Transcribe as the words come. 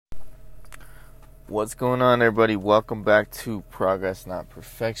What's going on, everybody? Welcome back to Progress Not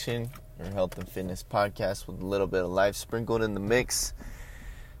Perfection, your health and fitness podcast with a little bit of life sprinkled in the mix.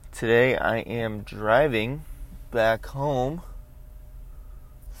 Today I am driving back home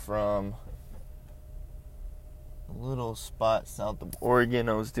from a little spot south of Oregon.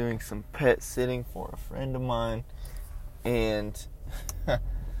 I was doing some pet sitting for a friend of mine, and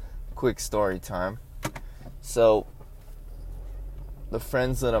quick story time. So the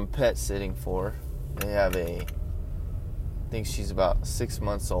friends that I'm pet sitting for, they have I think she's about 6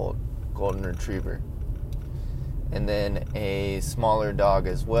 months old, golden retriever. And then a smaller dog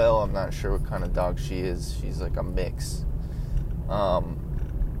as well. I'm not sure what kind of dog she is. She's like a mix. The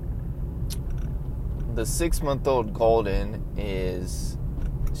 6-month-old golden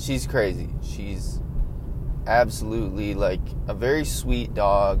she's crazy. She's absolutely like a very sweet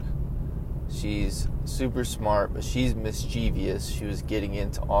dog. She's super smart, but she's mischievous. She was getting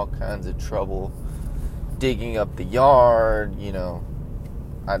into all kinds of trouble, digging up the yard.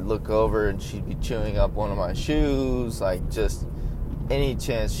 I'd look over and she'd be chewing up one of my shoes. Like, just any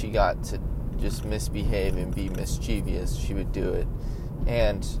chance she got to just misbehave and be mischievous, she would do it.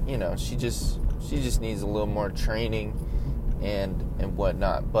 And she just needs a little more training and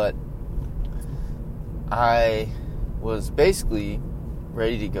whatnot. But I was basically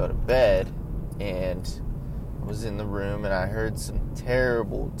ready to go to bed, and I was in the room and I heard some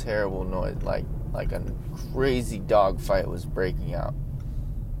terrible noise, like a crazy dog fight was breaking out.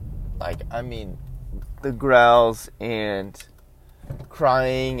 The growls and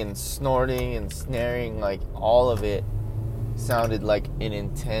crying and snorting and snaring, like all of it sounded like an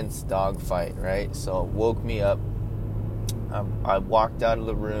intense dog fight, right? So it woke me up. I walked out of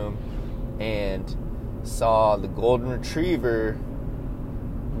the room and saw the golden retriever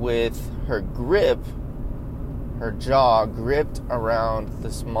with her jaw gripped around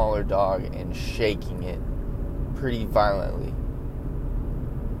the smaller dog and shaking it pretty violently.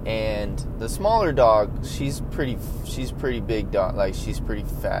 And the smaller dog, she's pretty big dog, like she's pretty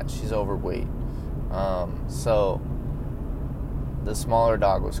fat, she's overweight. So the smaller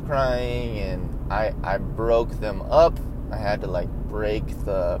dog was crying, and I broke them up. I had to break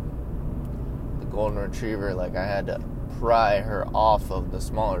the golden retriever, I had to pry her off of the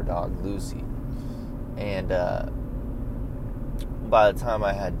smaller dog, Lucy. And by the time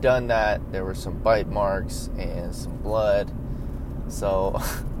I had done that, there were some bite marks and some blood. So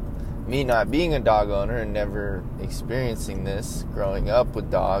me not being a dog owner and never experiencing this growing up with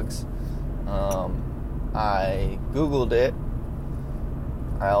dogs, I Googled it.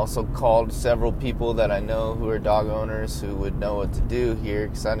 I also called several people that I know who are dog owners who would know what to do here,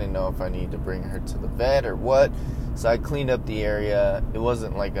 because I didn't know if I needed to bring her to the vet or what. So I cleaned up the area. It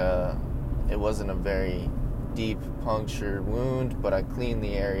wasn't a very deep puncture wound, but I cleaned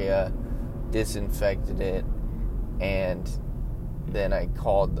the area, disinfected it, and then I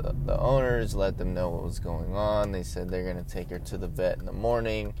called the owners, let them know what was going on. They said they're going to take her to the vet in the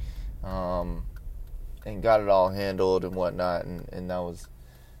morning, and got it all handled and whatnot, and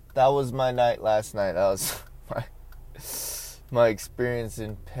that was my night last night. That was my experience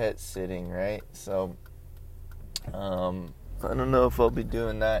in pet sitting, right? So I don't know if I'll be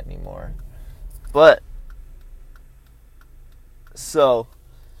doing that anymore. But so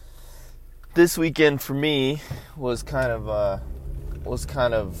this weekend for me was kind of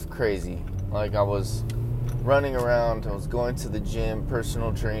crazy. I was running around, I was going to the gym,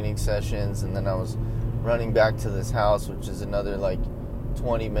 personal training sessions, and then I was running back to this house, which is another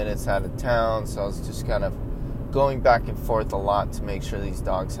 20 minutes out of town. So I was just kind of going back and forth a lot to make sure these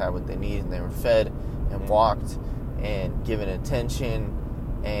dogs had what they needed and they were fed and walked and given attention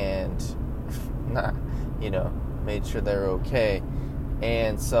and made sure they were okay.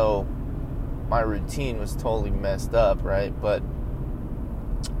 And so my routine was totally messed up, right? But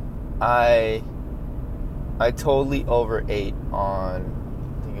I totally overate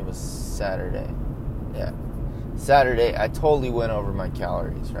on, I think it was Saturday. Yeah. Saturday, I totally went over my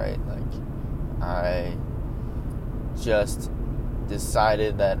calories, right? I just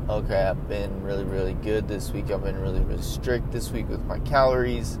decided that, okay, I've been really, really good this week. I've been really, really strict this week with my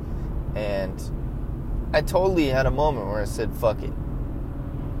calories. And I totally had a moment where I said, fuck it.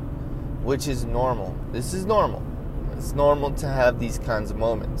 Which is normal. This is normal. It's normal to have these kinds of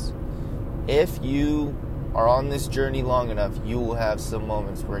moments. If you are on this journey long enough, you will have some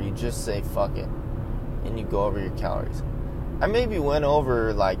moments where you just say, fuck it, and you go over your calories. I maybe went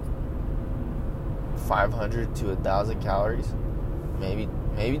over 500 to 1,000 calories. Maybe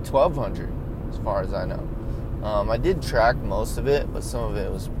 1,200, as far as I know. I did track most of it, but some of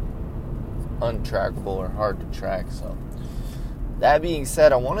it was untrackable or hard to track. So That being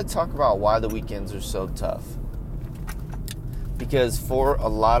said, I want to talk about why the weekends are so tough. Because for a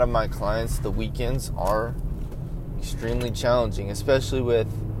lot of my clients, the weekends are extremely challenging, especially with,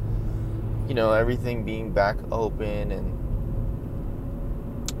 everything being back open and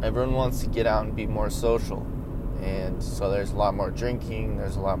everyone wants to get out and be more social. And so there's a lot more drinking,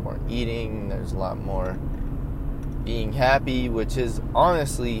 there's a lot more eating, there's a lot more being happy, which is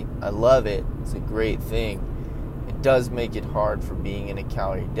honestly, I love it. It's a great thing. It does make it hard for being in a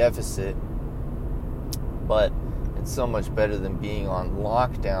calorie deficit, but it's so much better than being on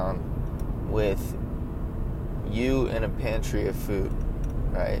lockdown with you in a pantry of food,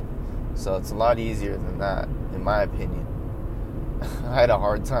 right? So it's a lot easier than that, in my opinion. I had a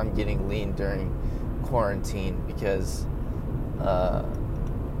hard time getting lean during quarantine because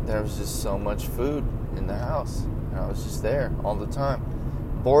there was just so much food in the house, and I was just there all the time.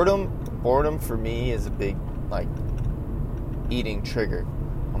 Boredom for me is a big eating trigger.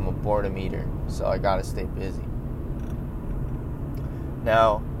 I'm a boredom eater, so I gotta stay busy.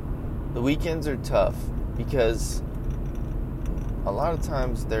 Now, the weekends are tough because a lot of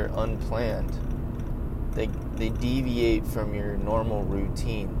times they're unplanned. They deviate from your normal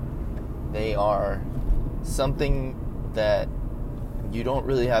routine. They are something that you don't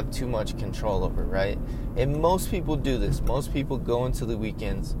really have too much control over, right? And most people do this. Most people go into the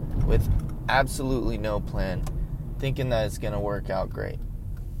weekends with absolutely no plan, thinking that it's going to work out great.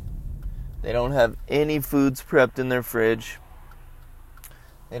 They don't have any foods prepped in their fridge.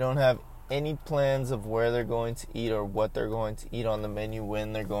 They don't have any plans of where they're going to eat or what they're going to eat on the menu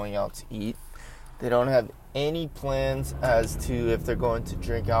when they're going out to eat. They don't have any plans as to if they're going to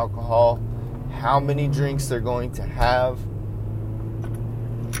drink alcohol, how many drinks they're going to have.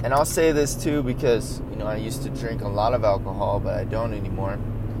 And I'll say this too because, I used to drink a lot of alcohol, but I don't anymore.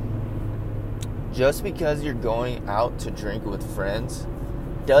 Just because you're going out to drink with friends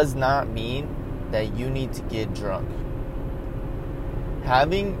does not mean that you need to get drunk.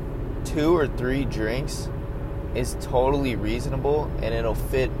 Having 2 or 3 drinks is totally reasonable, and it'll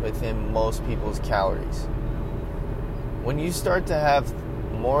fit within most people's calories. When you start to have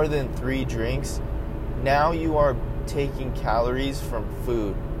more than 3 drinks, now you are taking calories from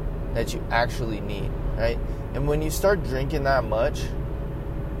food that you actually need, right? And when you start drinking that much,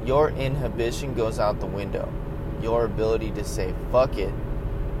 your inhibition goes out the window. Your ability to say fuck it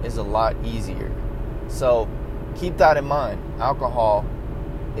is a lot easier. So keep that in mind. Alcohol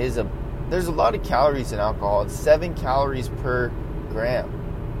there's a lot of calories in alcohol. It's 7 calories per gram.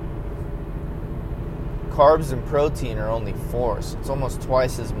 Carbs and protein are only 4, so it's almost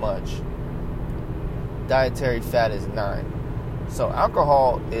twice as much. Dietary fat is 9. So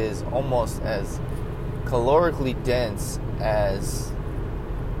alcohol is almost as calorically dense as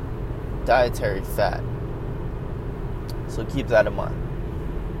dietary fat. So keep that in mind.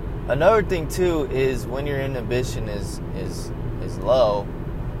 Another thing too is when your inhibition is low,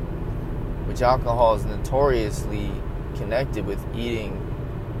 which alcohol is notoriously connected with eating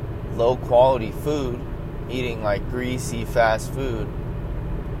low quality food, eating greasy fast food.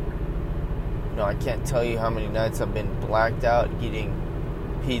 I can't tell you how many nights I've been blacked out eating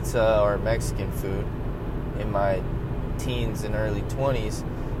pizza or Mexican food in my teens and early 20s.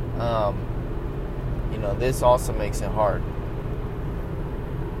 This also makes it hard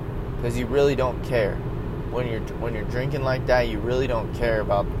because you really don't care when you're drinking like that. You really don't care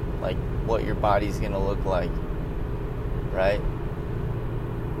about what your body's gonna look like, right?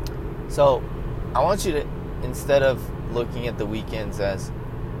 So I want you to, instead of looking at the weekends as,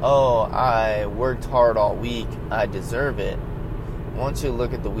 oh, I worked hard all week, I deserve it, I want you to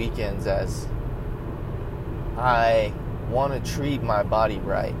look at the weekends as, I want to treat my body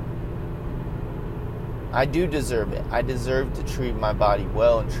right. I do deserve it. I deserve to treat my body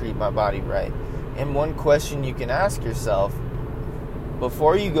well and treat my body right. And one question you can ask yourself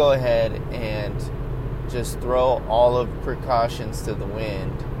before you go ahead and just throw all of precautions to the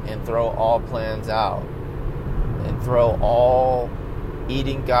wind and throw all plans out and throw all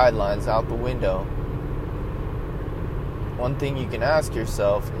eating guidelines out the window, one thing you can ask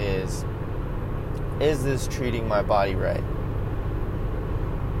yourself is this treating my body right?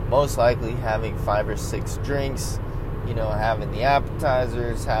 Most likely having 5 or 6 drinks, having the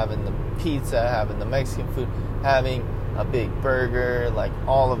appetizers, having the pizza, having the Mexican food, having a big burger,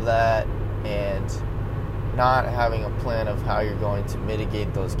 all of that, and not having a plan of how you're going to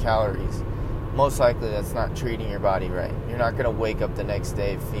mitigate those calories. Most likely that's not treating your body right. You're not going to wake up the next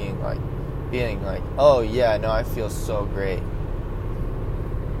day feeling like, oh yeah, no, I feel so great.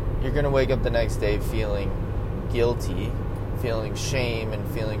 You're going to wake up the next day feeling guilty, feeling shame, and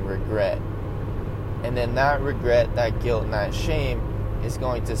feeling regret. And then that regret, that guilt, and that shame is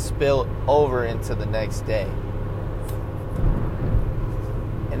going to spill over into the next day.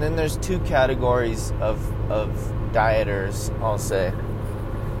 And then there's two categories of dieters, I'll say.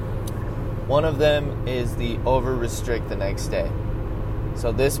 One of them is the over-restrict the next day.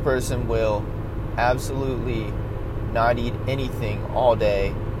 So this person will absolutely not eat anything all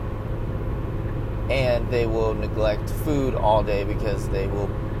day, and they will neglect food all day because they will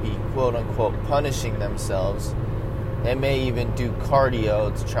be quote-unquote punishing themselves. They may even do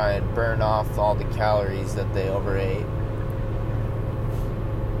cardio to try and burn off all the calories that they overate.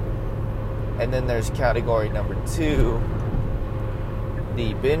 And then there's category number 2,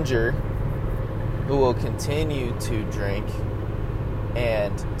 the binger, who will continue to drink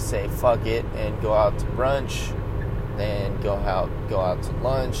and say fuck it and go out to brunch, then go out to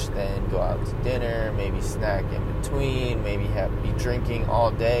lunch, then go out to dinner, maybe snack in between, maybe be drinking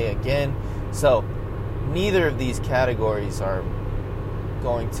all day again. So neither of these categories are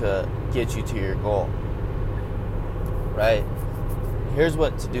going to get you to your goal, right? Here's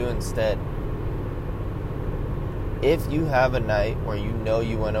what to do instead. If you have a night where you know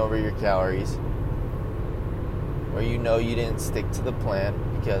you went over your calories, where you know you didn't stick to the plan,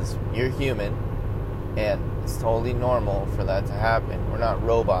 because you're human and it's totally normal for that to happen. We're not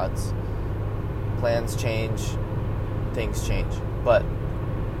robots. Plans change, things change. But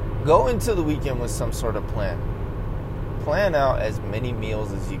go into the weekend with some sort of plan. Plan out as many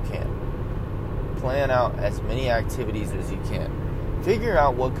meals as you can. Plan out as many activities as you can. Figure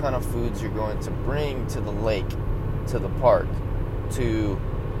out what kind of foods you're going to bring to the lake, to the park, to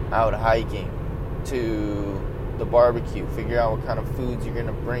out hiking, to the barbecue. Figure out what kind of foods you're going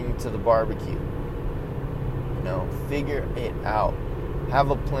to bring to the barbecue. Figure it out. Have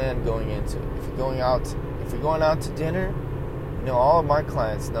a plan going into it. If you're going out to dinner, all of my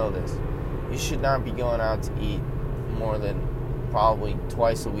clients know this. You should not be going out to eat more than probably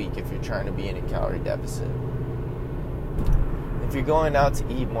twice a week if you're trying to be in a calorie deficit. If you're going out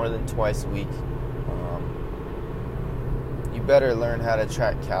to eat more than twice a week, you better learn how to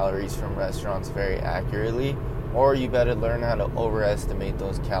track calories from restaurants very accurately, or you better learn how to overestimate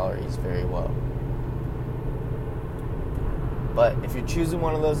those calories very well. But if you're choosing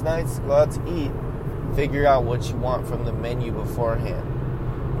one of those nights to go out to eat, figure out what you want from the menu beforehand.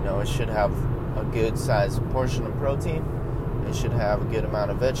 It should have a good sized portion of protein. It should have a good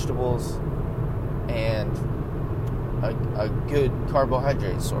amount of vegetables and a good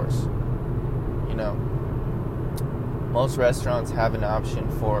carbohydrate source. Most restaurants have an option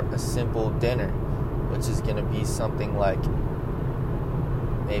for a simple dinner, which is going to be something like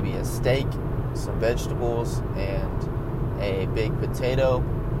maybe a steak, some vegetables, and a baked potato,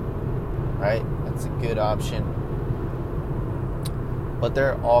 right? That's a good option. But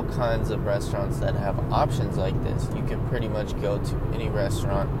there are all kinds of restaurants that have options like this. You can pretty much go to any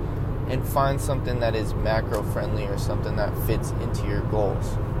restaurant and find something that is macro friendly or something that fits into your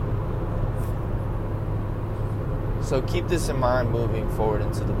goals. So keep this in mind moving forward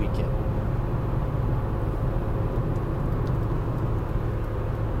into the weekend.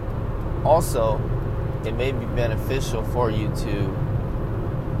 Also, it may be beneficial for you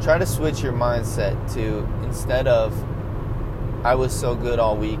to try to switch your mindset to, instead of I was so good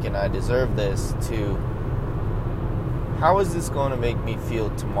all week and I deserve this, to how is this going to make me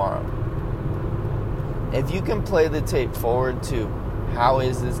feel tomorrow? If you can play the tape forward to how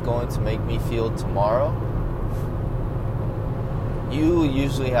is this going to make me feel tomorrow, you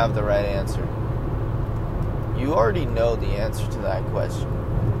usually have the right answer. You already know the answer to that question.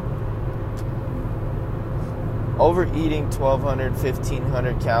 Overeating 1,200,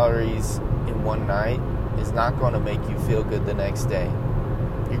 1,500 calories in one night is not going to make you feel good the next day.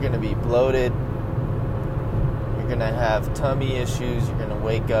 You're going to be bloated. You're going to have tummy issues. You're going to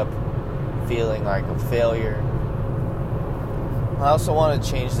wake up feeling like a failure. I also want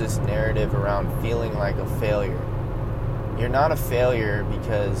to change this narrative around feeling like a failure. You're not a failure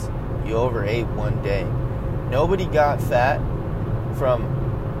because you overate one day. Nobody got fat from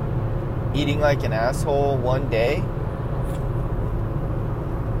eating like an asshole one day,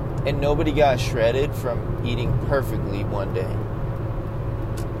 and nobody got shredded from eating perfectly one day.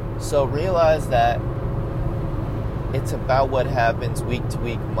 So realize that it's about what happens week to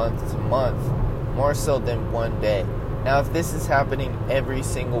week, month to month, more so than one day. Now, if this is happening every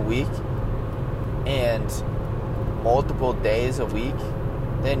single week and multiple days a week,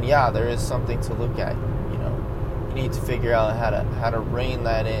 then yeah, there is something to look at. You need to figure out how to rein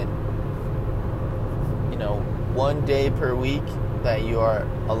that in. 1 day per week that you are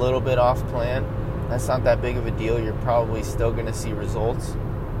a little bit off plan, that's not that big of a deal. You're probably still going to see results.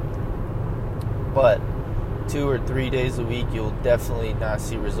 But 2 or 3 days a week, you'll definitely not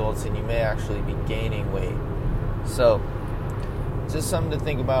see results, and you may actually be gaining weight. So, just something to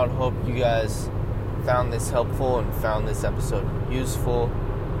think about. Hope you guys found this helpful and found this episode useful.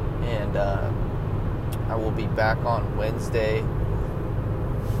 And I will be back on Wednesday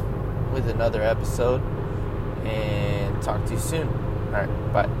with another episode. And talk to you soon. All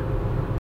right, bye.